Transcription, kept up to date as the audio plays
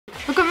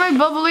Look at my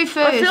bubbly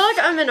face. I feel like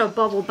I'm in a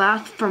bubble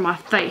bath for my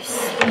face.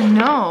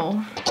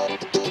 No.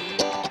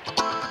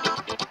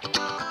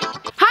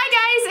 Hi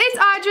guys, it's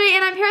Audrey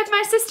and I'm here with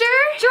my sister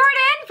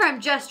Jordan from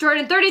Just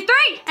Jordan 33.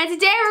 And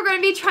today we're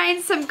going to be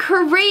trying some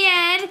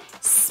Korean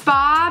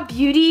spa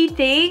beauty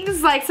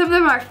things. Like some of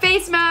them are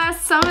face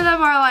masks, some of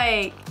them are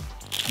like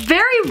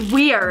very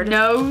weird.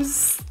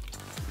 Nose.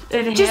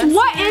 Just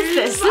what is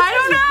this? I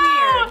don't know.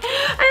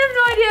 I have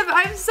no idea, but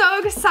I'm so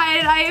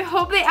excited. I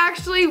hope they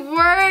actually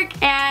work.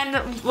 And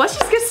let's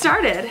just get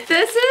started.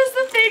 This is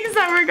the things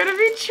that we're gonna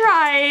be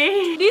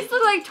trying. These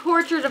look like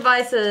torture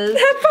devices.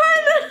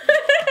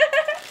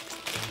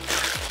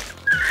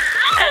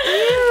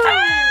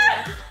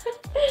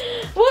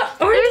 What?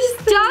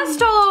 There's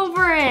dust all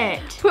over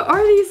it. What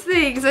are these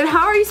things? And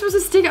how are you supposed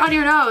to stick it on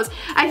your nose?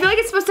 I feel like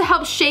it's supposed to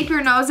help shape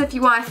your nose if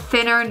you want a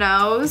thinner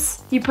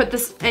nose. You put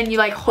this and you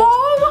like hold.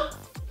 Oh!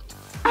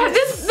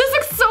 This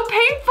looks so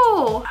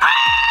painful.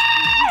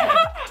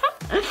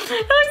 It looks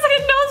like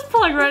a nose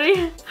plug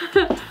ready.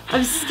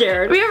 I'm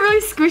scared. We have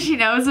really squishy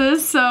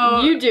noses,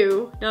 so. You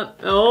do.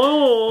 Yep.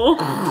 Oh.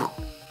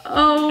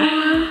 Oh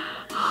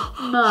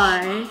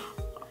my.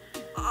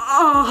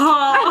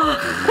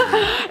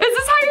 Is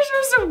this how you're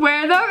supposed to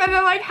wear them? And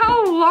they're like,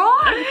 how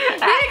long? They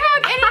didn't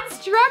have any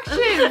instructions.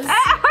 It hurts.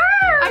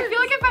 I feel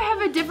like if I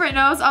have a different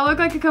nose, I'll look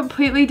like a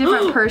completely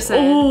different person.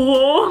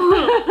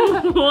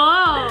 Oh.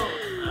 Wow.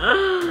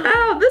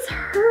 Ow, this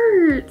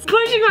hurts.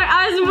 Pushing my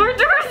eyes more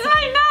towards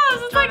my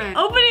nose. It's like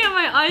opening up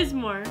my eyes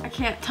more. I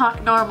can't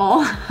talk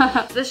normal.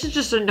 This is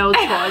just a nose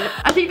plug.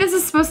 I think this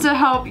is supposed to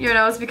help your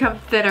nose become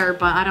thinner,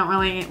 but I don't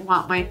really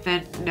want my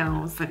thin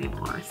nose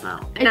anymore, so.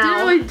 It didn't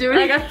really do it.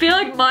 Like, I feel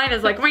like mine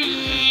is like, like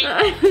you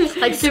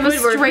have a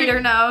straighter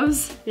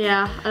nose.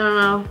 Yeah, I don't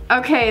know.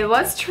 Okay,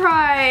 let's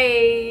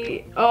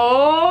try.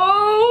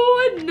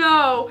 Oh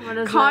no! What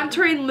is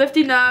Contouring,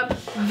 lifting up,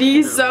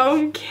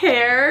 V-Zone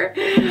Care.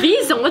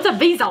 V-Zone? What's a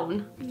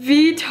V-Zone?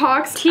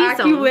 V-Tox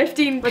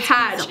Acu-Lifting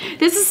Patch.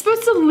 This is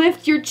supposed to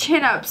lift your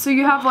chin up so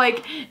you have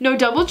like no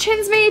double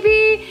chins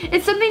maybe?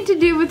 It's something to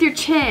do with your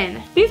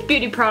chin. These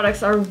beauty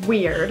products are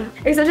weird.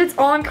 Except it's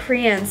all in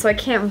Korean so I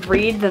can't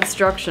read the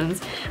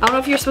instructions. I don't know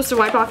if you're supposed to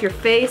wipe off your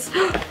face.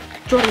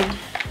 Jordan.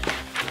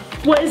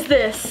 What is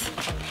this?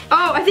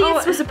 Oh, I think it's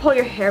supposed to pull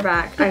your hair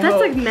back. But that's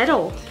like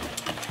metal.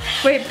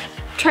 Wait,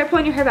 try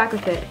pulling your hair back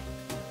with it.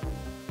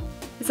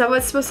 Is that what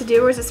it's supposed to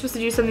do or is it supposed to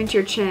do something to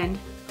your chin?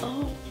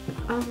 Oh.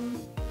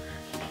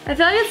 I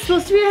feel like it's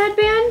supposed to be a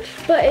headband,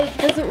 but it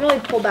doesn't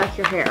really pull back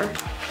your hair.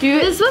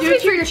 It's supposed to be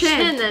for your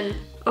chin then.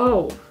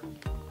 Oh.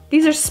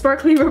 These are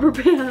sparkly rubber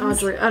bands.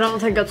 Audrey, I don't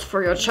think that's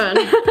for your chin.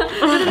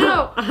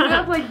 No. You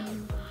have like.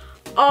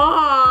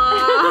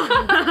 Oh.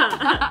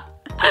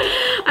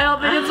 I don't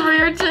think it's for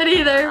your chin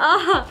either.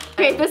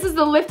 Okay, this is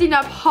the lifting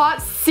up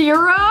hot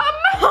serum.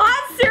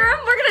 Hot serum?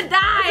 We're gonna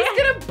die. It's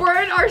gonna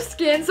burn our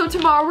skin, so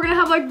tomorrow we're gonna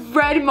have like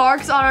red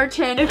marks on our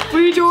chin. If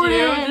we do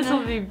this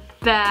will be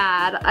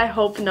bad. I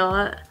hope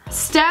not.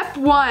 Step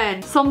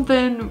 1,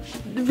 something,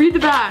 read the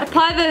back.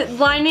 Apply the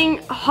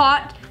lining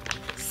hot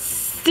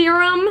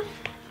serum.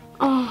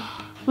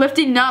 Oh,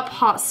 lifting up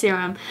hot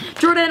serum.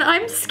 Jordan,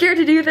 I'm scared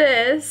to do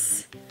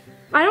this.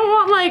 I don't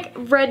want like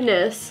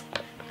redness.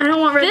 I don't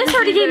want redness. This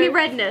already gave me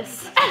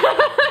redness.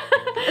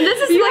 And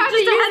this is you like have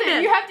just to a use headband.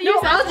 it. You have to use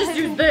it. I'll just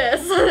use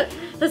this.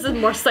 This is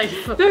more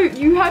safe. No,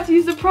 you have to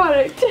use the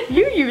product.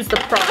 You use the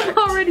product. I'm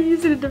already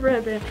using a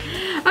different headband.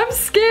 I'm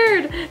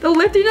scared. The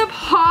lifting up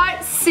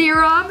hot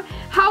serum.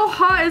 How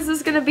hot is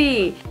this gonna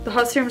be? The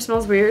hot serum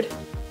smells weird. It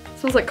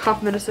smells like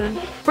cough medicine.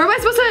 Where am I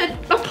supposed to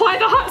apply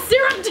the hot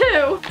serum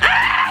to?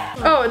 Ah!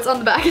 Oh, it's on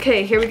the back.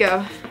 Okay, here we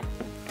go.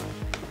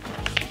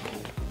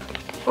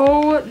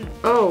 Oh.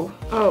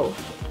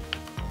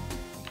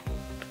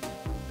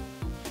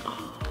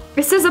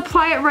 It says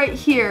apply it right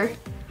here.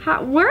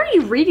 Where are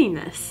you reading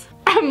this?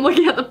 I'm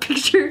looking at the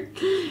picture.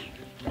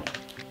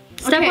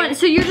 Step 1,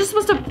 so you're just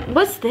supposed to,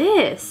 what's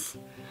this?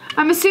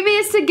 I'm assuming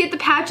it's to get the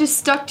patches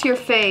stuck to your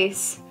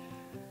face.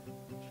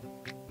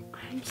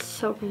 I'm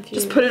so confused.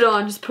 Just put it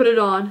on, just put it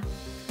on.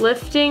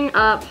 Lifting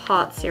up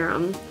hot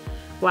serum.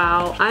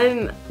 Wow,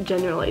 I'm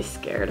genuinely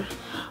scared.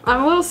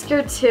 I'm a little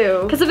scared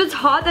too. Because if it's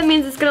hot, that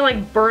means it's gonna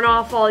like burn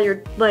off all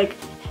your, like,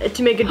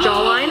 to make a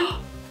jawline.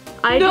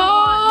 I don't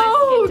want my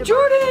skin to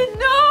Jordan,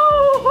 no!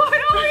 I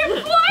don't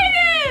applied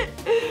it!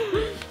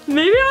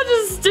 Maybe I'll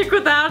just stick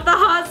without the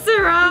hot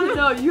serum.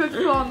 No, you have to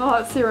put on the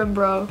hot serum,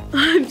 bro.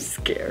 I'm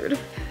scared.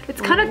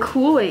 It's kind of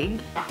cooling.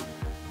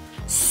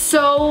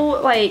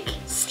 So, like,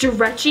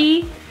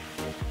 stretchy.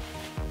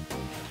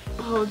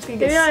 Oh, it's gonna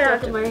get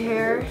stuck in my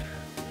hair.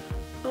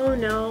 Oh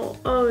no,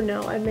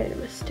 I made a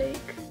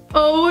mistake.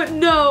 Oh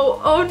no,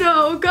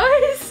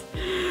 guys.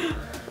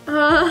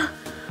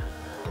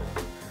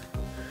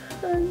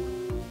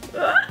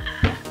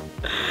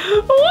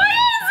 What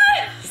is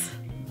this?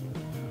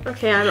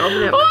 Okay, I'm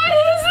opening it. What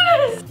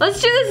is this?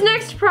 Let's do this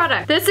next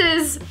product. This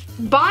is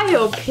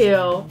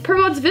BioPeel.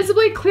 Promotes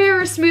visibly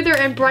clearer, smoother,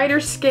 and brighter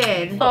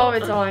skin. Oh,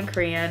 it's all in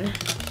Korean.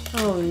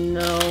 Oh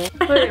no.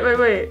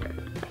 Wait.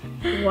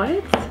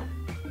 What?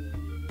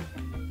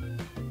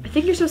 I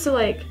think you're supposed to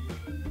like.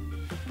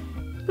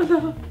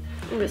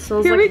 It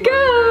smells Here like we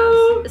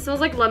go. It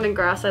smells like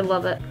lemongrass. I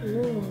love it.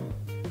 Ooh.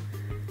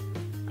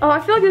 Oh, I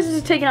feel like this is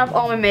just taking off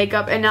all my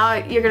makeup, and now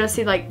you're gonna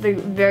see like the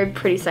very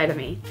pretty side of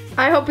me.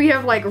 I hope we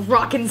have like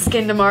rockin'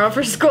 skin tomorrow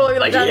for school. You're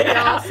like, that'd be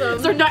yeah, awesome.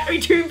 it's our night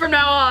routine from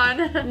now on.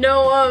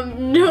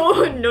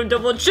 No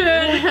double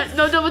chin.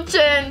 No double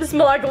chin.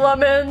 Smell like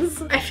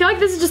lemons. I feel like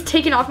this is just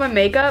taking off my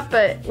makeup,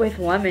 but with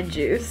lemon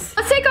juice.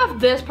 Let's take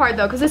off this part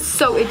though, because it's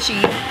so itchy.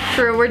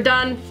 True, we're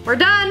done. We're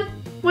done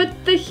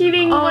with the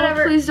heating,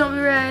 whatever. Please don't be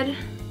red.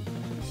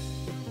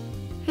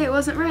 Hey, it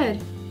wasn't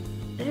red.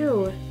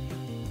 Ew.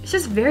 It's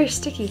just very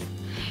sticky.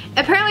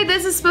 Apparently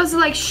this is supposed to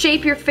like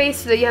shape your face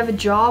so that you have a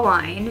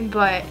jawline,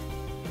 but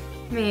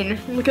I mean,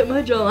 look at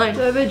my jawline.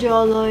 I have a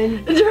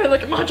jawline.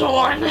 Look at my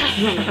jawline.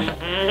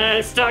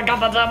 I still got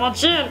the double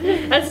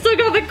chin. I still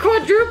got the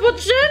quadruple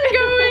chin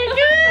going.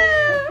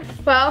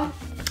 Well,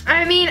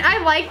 I mean, I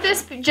like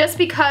this just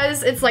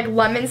because it's like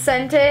lemon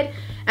scented,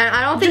 and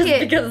I don't think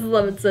because it's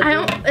lemon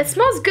scented. it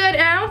smells good,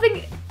 and I don't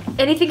think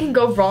anything can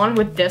go wrong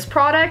with this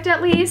product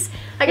at least.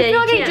 Like I feel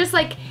like it just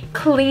like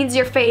cleans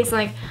your face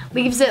and like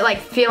leaves it like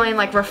feeling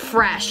like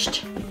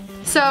refreshed.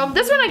 So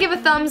this one I give a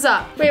thumbs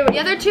up. Wait, the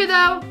other two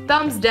though,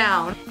 thumbs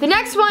down. The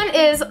next one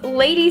is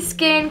Lady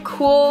Skin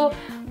Cool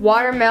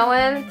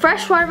Watermelon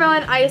Fresh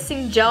Watermelon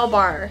Icing Gel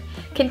Bar.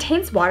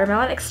 Contains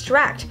watermelon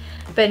extract,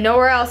 but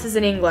nowhere else is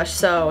in English,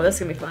 so this is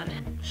gonna be fun.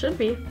 Should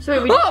be.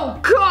 So Oh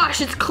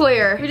gosh, it's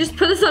clear. we just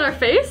put this on our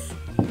face?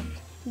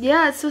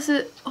 Yeah, it's supposed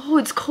to. Oh,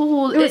 it's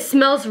cold. It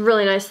smells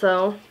really nice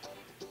though.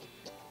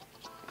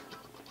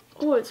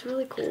 Oh, it's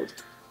really cold.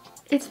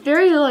 It's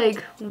very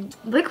like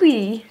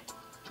liquidy.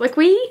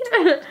 Liquidy?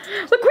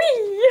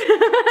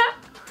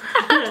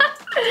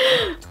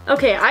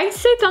 Okay, I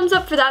say thumbs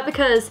up for that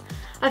because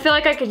I feel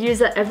like I could use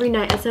that every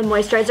night as a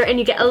moisturizer and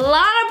you get a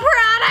lot of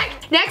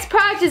product. Next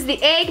product is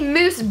the Egg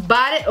Mousse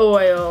Body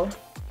Oil.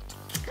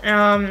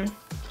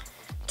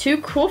 Too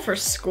cool for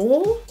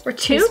school? Or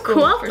Too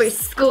cool for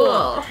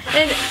school.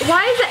 And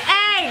why is it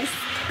eggs?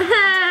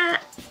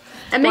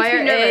 It makes Why me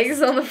are nervous.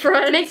 eggs on the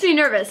front? It makes me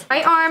nervous.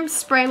 Right arm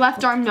spray,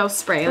 left arm no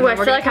spray. And Ooh, then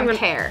we're gonna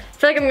compare. I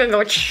feel like I'm gonna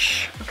go.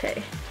 Okay. Do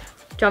you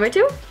want me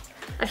to?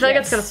 I feel like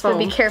it's gonna foam. But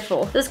be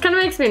careful. This kind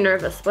of makes me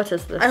nervous. What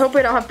is this? I hope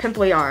we don't have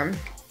pimply arm.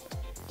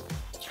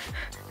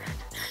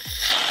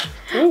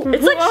 Ooh,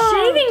 it's like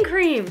shaving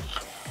cream.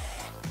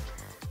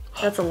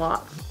 That's a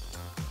lot.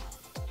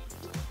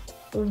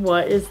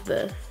 What is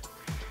this?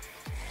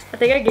 I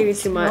think I gave you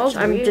too much. Smells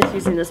I'm weird. just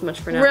using this much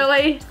for now.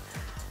 Really?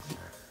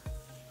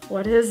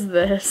 What is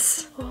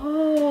this?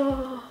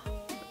 Oh.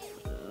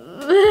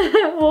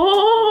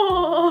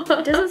 Oh.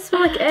 It doesn't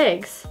smell like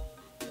eggs.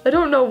 I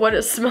don't know what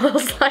it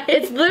smells like.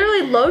 It's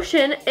literally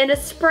lotion in a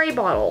spray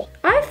bottle.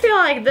 I feel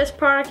like this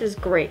product is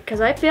great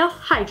because I feel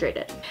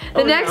hydrated.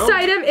 The next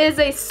item is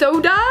a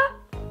soda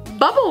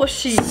bubble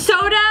sheet.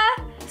 Soda?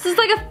 This is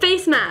like a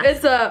face mask.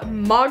 It's a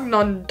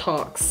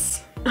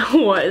Magnontox.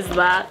 What is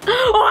that?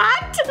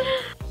 What?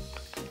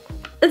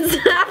 It's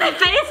half a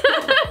face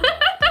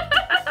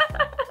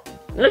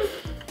What?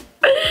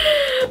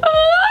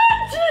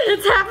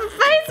 It's half a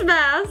face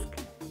mask.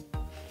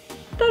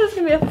 That is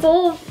gonna be a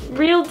full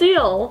real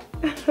deal.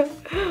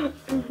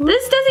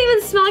 This doesn't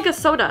even smell like a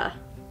soda.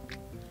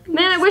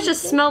 Man, I wish it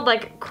smelled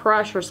like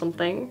Crush or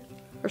something.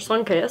 Or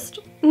Sunkissed.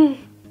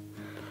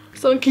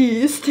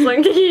 Sunkissed.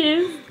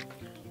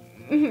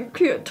 Sunkissed.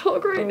 Can't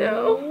talk right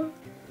now.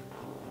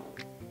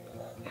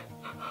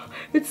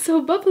 It's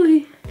so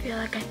bubbly. I feel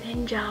like a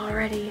ninja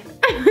already.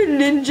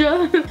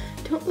 Ninja.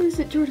 Don't lose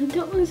it, Jordan.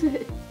 Don't lose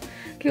it.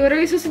 Okay, what are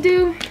we supposed to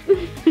do?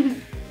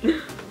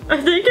 I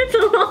think it's a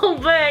little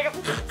big.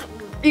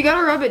 You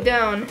gotta rub it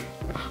down.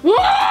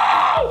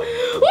 Whoa!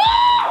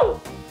 Whoa!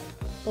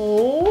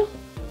 Oh.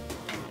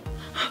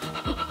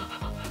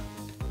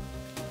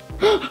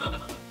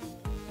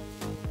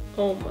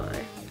 Oh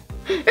my.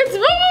 It's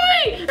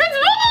bubbly! It's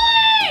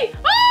bubbly!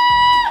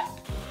 Ah!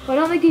 Why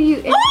don't they give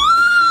you...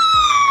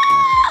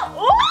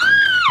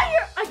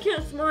 I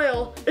can't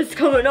smile. It's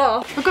coming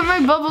off. Look at my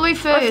bubbly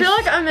face. I feel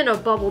like I'm in a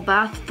bubble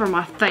bath for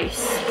my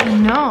face. I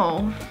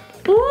know.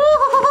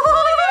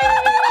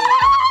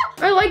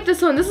 I like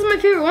this one. This is my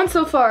favorite one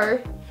so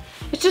far.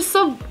 It's just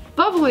so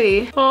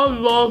bubbly.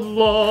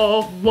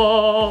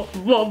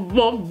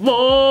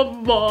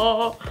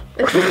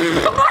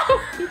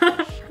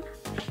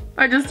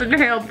 I just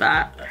inhaled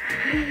that.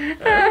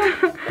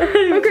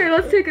 Okay,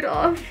 let's take it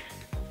off.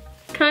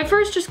 Can I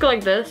first just go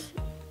like this?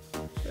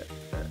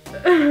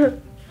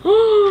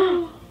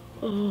 Oh,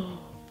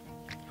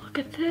 look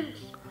at this.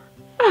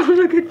 Oh,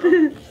 look at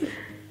this.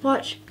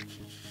 Watch.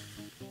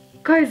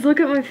 Guys, look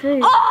at my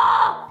face.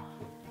 Oh!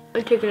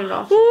 I'm taking it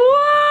off.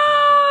 Whoa!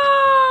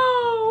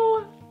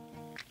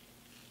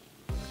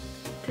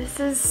 This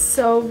is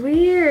so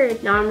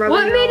weird. Now I'm rubbing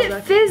What it made all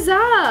it fizz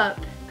up?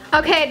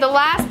 Okay, the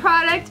last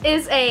product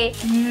is a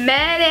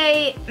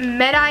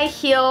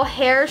Medi-Heal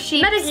Hair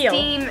Sheet Medi-Heal.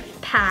 Steam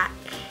Pack.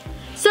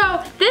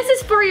 So this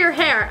is for your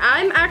hair.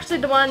 I'm actually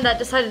the one that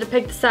decided to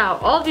pick this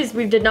out. All of these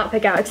we did not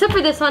pick out, except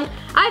for this one.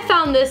 I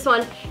found this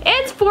one.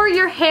 It's for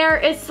your hair.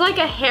 It's like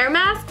a hair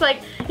mask.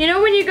 Like, you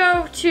know when you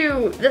go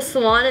to the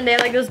salon and they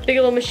have like those big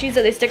little machines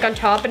that they stick on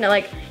top and it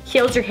like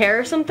heals your hair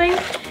or something?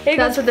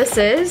 That's what this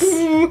is?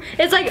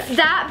 It's like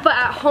that, but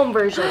at home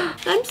version.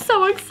 I'm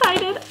so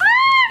excited.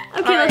 Ah!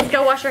 Okay, let's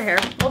go wash our hair.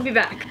 We'll be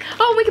back.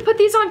 Oh, we can put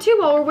these on too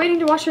while we're waiting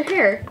to wash our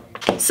hair.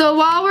 So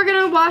while we're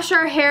gonna wash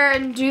our hair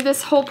and do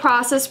this whole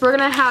process, we're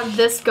gonna have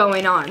this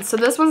going on. So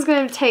this one's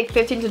gonna take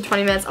 15 to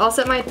 20 minutes. I'll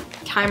set my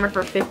timer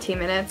for 15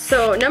 minutes.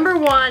 So number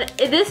one,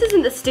 this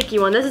isn't the sticky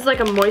one. This is like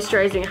a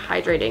moisturizing,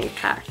 hydrating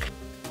pack.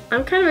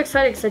 I'm kind of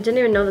excited because I didn't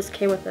even know this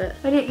came with it.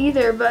 I didn't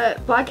either,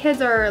 but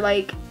blackheads are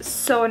like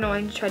so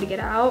annoying to try to get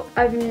out.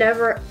 I've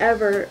never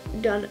ever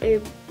done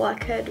a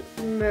blackhead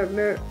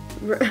removal.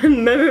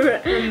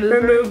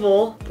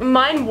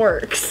 Mine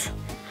works.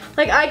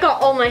 Like I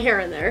got all my hair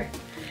in there.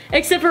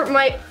 Except for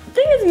my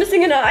thing is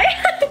missing an eye.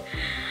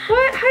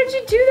 What? How did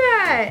you do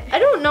that? I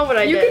don't know what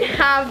I did. You can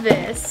have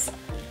this.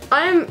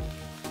 I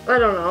don't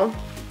know.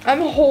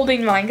 I'm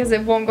holding mine because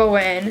it won't go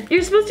in.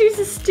 You're supposed to use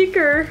a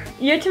sticker.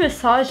 You have to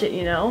massage it,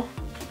 you know.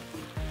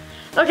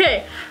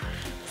 Okay,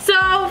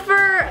 so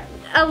for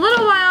a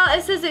little while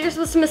it says that you're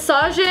supposed to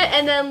massage it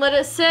and then let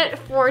it sit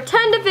for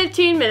 10 to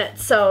 15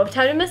 minutes. So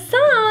time to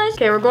massage.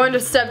 Okay, we're going to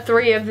step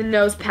 3 of the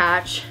nose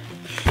patch.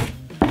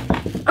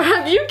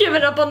 Have you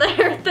given up on the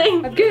hair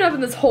thing? I've given up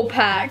on this whole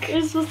pack.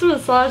 You're supposed to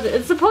massage it.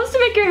 It's supposed to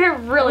make your hair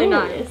really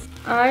nice.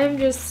 I'm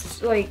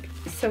just like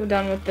so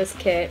done with this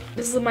kit.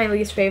 This is my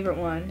least favorite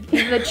one.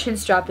 Even the chin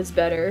strap is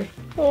better.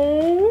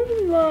 Oh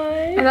my.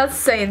 And that's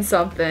saying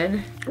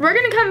something. We're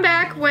gonna come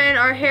back when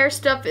our hair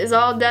stuff is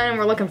all done and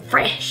we're looking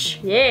fresh.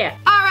 Yeah.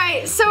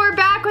 Alright, so we're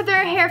back with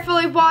our hair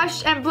fully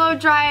washed and blow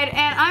dried,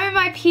 and I'm in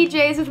my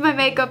PJs with my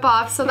makeup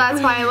off, so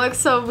that's why I look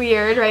so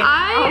weird right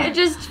now. I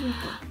just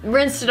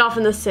rinsed it off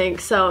in the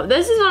sink, so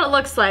this is what it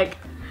looks like.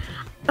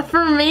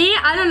 For me,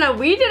 I don't know,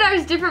 we did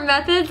ours different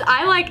methods.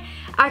 I like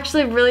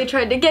actually really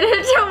tried to get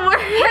it to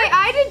work. Hey,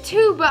 I did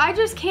too, but I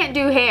just can't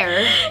do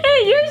hair.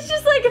 Hey, yours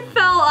just like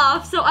fell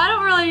off, so I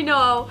don't really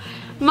know.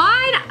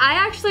 Mine, I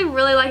actually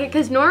really like it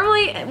because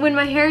normally when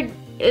my hair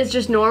is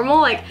just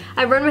normal, like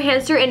I run my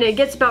hands through it and it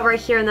gets about right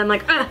here and then I'm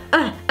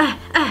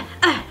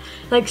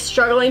like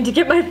struggling to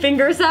get my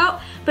fingers out.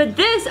 But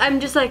this,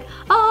 I'm just like,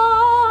 oh.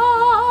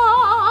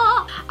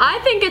 I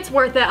think it's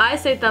worth it. I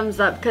say thumbs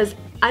up because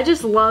I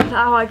just love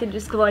how I can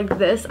just go like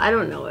this. I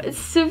don't know, it's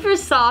super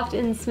soft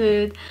and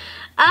smooth.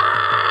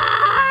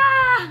 I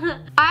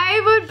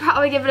would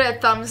probably give it a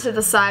thumbs to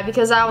the side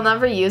because I will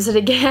never use it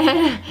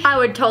again. I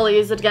would totally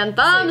use it again.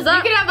 Thumbs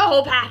up. You can have the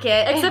whole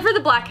packet. Except for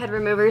the blackhead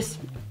removers.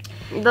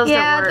 Those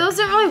don't work. Those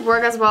don't really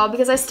work as well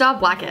because I still have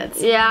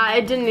blackheads. Yeah,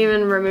 it didn't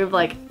even remove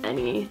like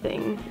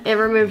anything. It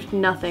removed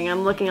nothing.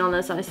 I'm looking on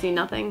this and I see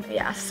nothing.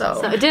 Yeah, so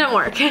it didn't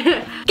work. Give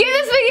this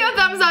video a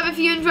thumbs up if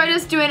you enjoyed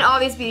us doing all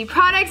these beauty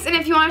products, and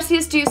if you want to see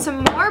us do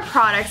some more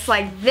products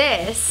like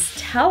this,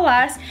 tell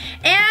us.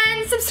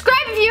 And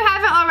subscribe if you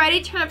haven't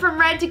already. Turn it from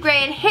red to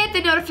gray and hit the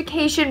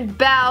notification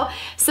bell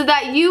so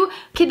that you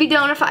can be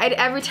notified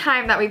every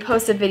time that we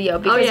post a video,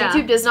 because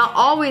YouTube does not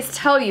always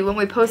tell you when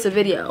we post a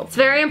video. It's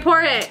very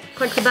important.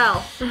 Click the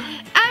bell.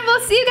 And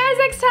we'll see you guys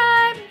next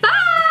time. Bye!